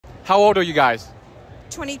How old are you guys?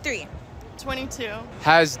 23. 22.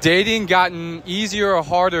 Has dating gotten easier or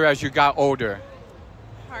harder as you got older?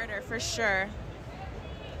 Harder for sure.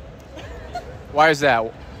 Why is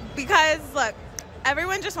that? Because look,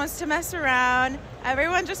 everyone just wants to mess around.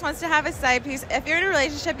 Everyone just wants to have a side piece. If you're in a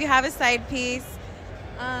relationship, you have a side piece.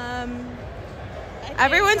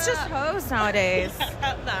 Everyone's just hoes nowadays.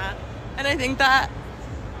 That. And I think that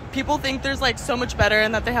people think there's like so much better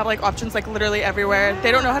and that they have like options like literally everywhere.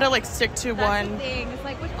 They don't know how to like stick to That's one. the thing. It's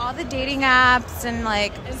like with all the dating apps and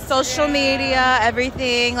like social media,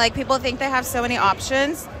 everything. Like people think they have so many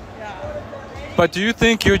options. But do you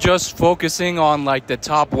think you're just focusing on like the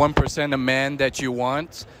top 1% of men that you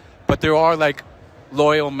want, but there are like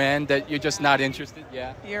loyal men that you're just not interested?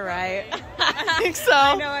 Yeah. You're right. I think so.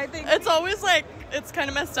 I think It's always like, it's kind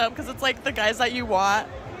of messed up because it's like the guys that you want,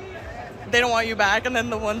 they don't want you back, and then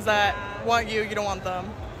the ones that want you, you don't want them.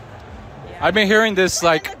 I've been hearing this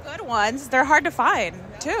like, and the good ones, they're hard to find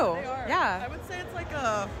too. They are. Yeah. I would say it's like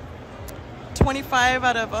a 25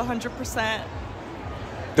 out of 100%.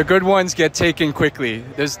 the good ones get taken quickly.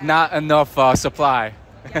 There's not enough supply.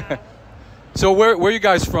 Yeah. So where are you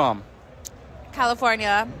guys from?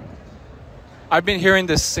 California. I've been hearing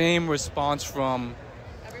the same response from,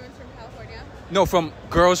 Everyone's from California? no, from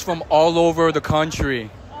girls from all over the country.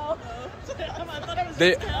 Oh, I thought I was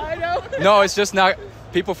They- just I know. No, it's just not.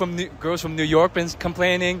 People girls from New York been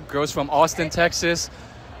complaining. Girls from Austin, Texas,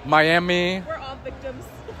 Miami, We're all victims.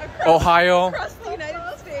 Ohio. Across the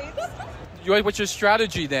United States. What's your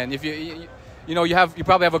strategy then? If you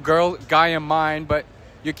probably have a guy in mind, but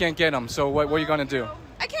you can't get him. So what are you gonna do?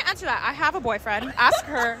 I can't answer that. I have a boyfriend. Ask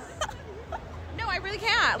her. No, I really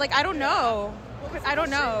can't. Like, I don't know. I don't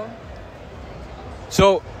know.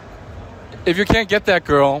 So if you can't get that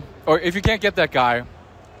girl, or if you can't get that guy,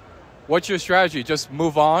 what's your strategy? Just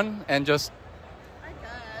move on and just. I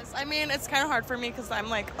guess. I mean, it's kind of hard for me because I'm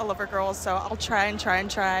like a lover girl, so I'll try and try and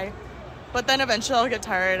try. But then eventually I'll get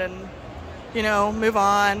tired and, move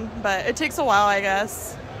on. But it takes a while, I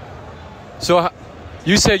guess. So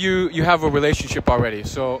you said you have a relationship already.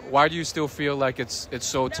 So why do you still feel like it's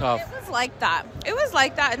so tough? It was like that. It was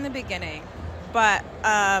like that in the beginning. But,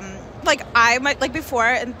 before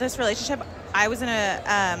in this relationship, I was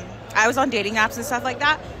I was on dating apps and stuff like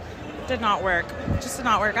that. Did not work. Just did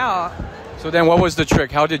not work out. So then what was the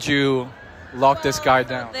trick? How did you lock this guy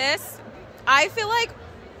down? I feel like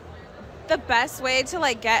the best way to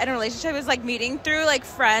like get in a relationship is like meeting through like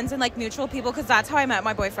friends and like mutual people, because that's how I met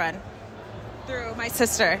my boyfriend, through my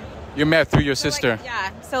sister. You met through your So, sister.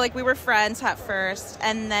 So like we were friends at first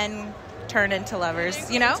and then turned into lovers,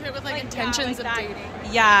 With like intentions of that.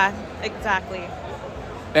 dating. Yeah, exactly.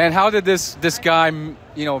 And how did this guy,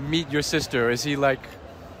 meet your sister? Is he like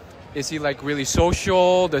really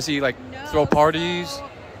social? Does he like throw parties?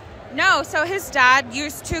 No, so his dad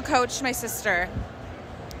used to coach my sister.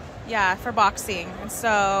 Yeah, for boxing. And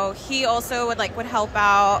so he also would help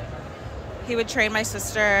out. He would train my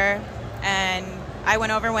sister, and I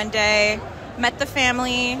went over one day, met the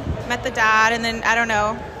family, met the dad, and then I don't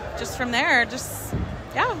know, just from there,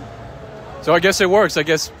 yeah. So I guess it works. I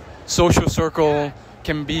guess social circle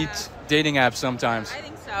can beat dating apps sometimes. I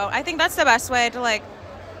think so. I think that's the best way to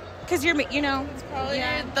because you're, It's probably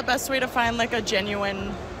the best way to find like a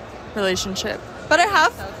genuine relationship. But I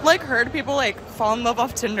have heard people fall in love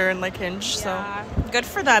off Tinder and Hinge. yeah. Good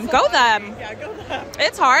for them. Go them. Yeah, go them.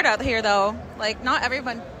 It's hard out here though. Not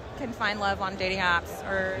everyone can find love on dating apps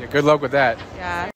or Yeah, good luck with that. yeah.